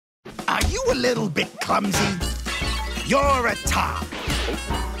Are you a little bit clumsy? You're a Tom.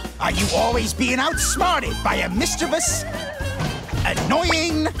 Are you always being outsmarted by a mischievous,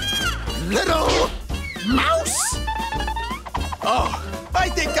 annoying little mouse? Oh, I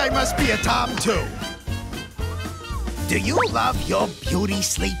think I must be a Tom too. Do you love your beauty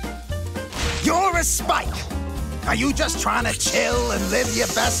sleep? You're a Spike. Are you just trying to chill and live your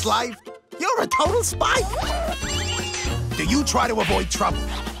best life? You're a total Spike. Do you try to avoid trouble,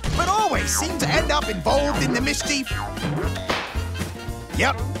 but always seem to end up involved in the mischief?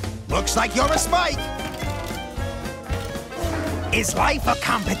 Yep, looks like you're a Spike. Is life a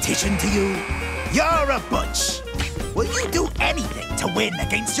competition to you? You're a Butch. Will you do anything to win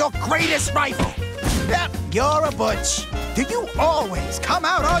against your greatest rival? Yep, you're a Butch. Do you always come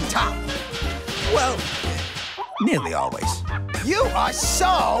out on top? Well, nearly always. You are so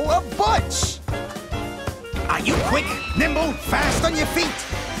a Butch. Are you quick, nimble, fast on your feet?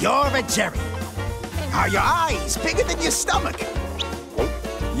 You're a Jerry. Are your eyes bigger than your stomach?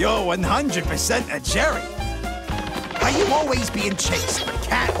 You're 100% a Jerry. Are you always being chased but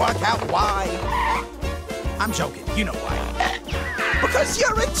can't work out why? I'm joking, you know why. Because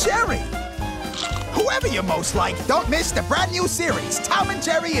you're a Jerry. Whoever you're most like, don't miss the brand new series, Tom and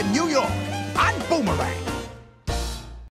Jerry in New York, on Boomerang.